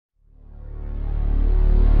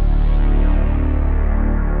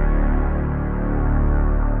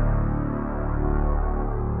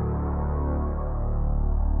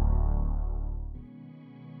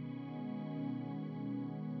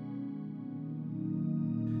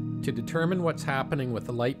To determine what's happening with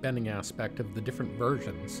the light bending aspect of the different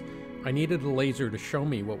versions, I needed a laser to show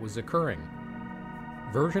me what was occurring.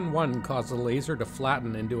 Version 1 caused the laser to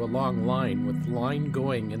flatten into a long line, with the line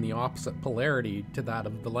going in the opposite polarity to that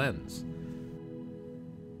of the lens.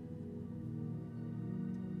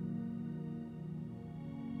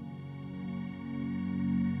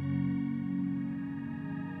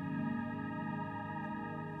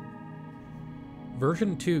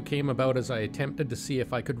 Version 2 came about as I attempted to see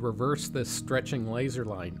if I could reverse this stretching laser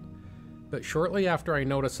line. But shortly after I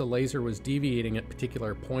noticed the laser was deviating at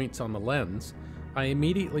particular points on the lens, I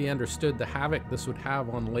immediately understood the havoc this would have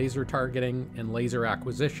on laser targeting and laser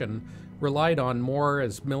acquisition relied on more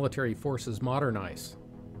as military forces modernize.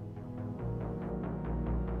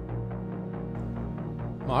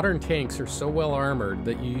 Modern tanks are so well armored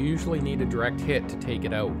that you usually need a direct hit to take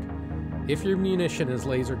it out. If your munition is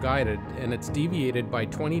laser guided and it's deviated by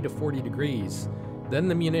 20 to 40 degrees, then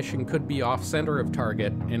the munition could be off center of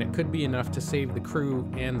target and it could be enough to save the crew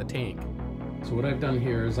and the tank. So what I've done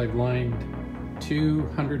here is I've lined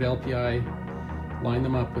 200 LPI, line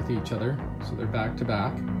them up with each other so they're back to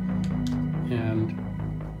back, and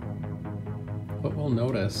what we'll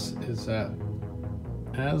notice is that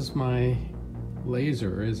as my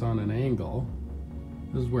laser is on an angle,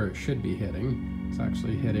 this is where it should be hitting. It's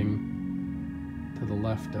actually hitting to the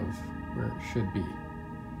left of where it should be.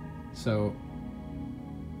 So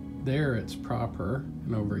there it's proper,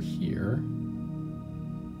 and over here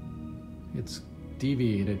it's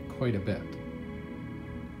deviated quite a bit.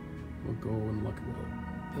 We'll go and look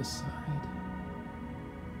at this side.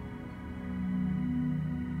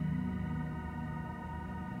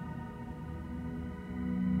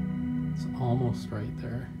 It's almost right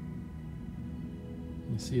there.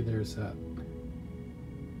 You see there's that.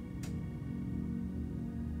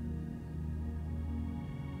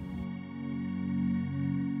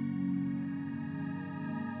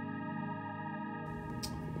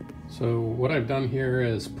 So what I've done here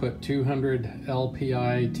is put 200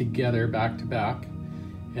 LPI together back to back,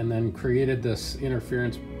 and then created this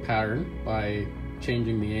interference pattern by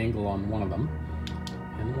changing the angle on one of them.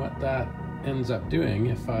 And what that ends up doing,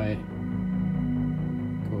 if I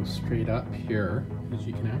go straight up here, as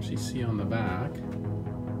you can actually see on the back,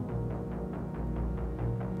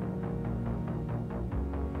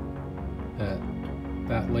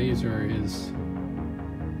 that laser is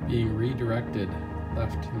being redirected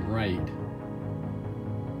left and right.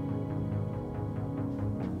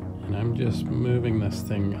 And I'm just moving this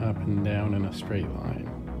thing up and down in a straight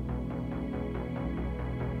line.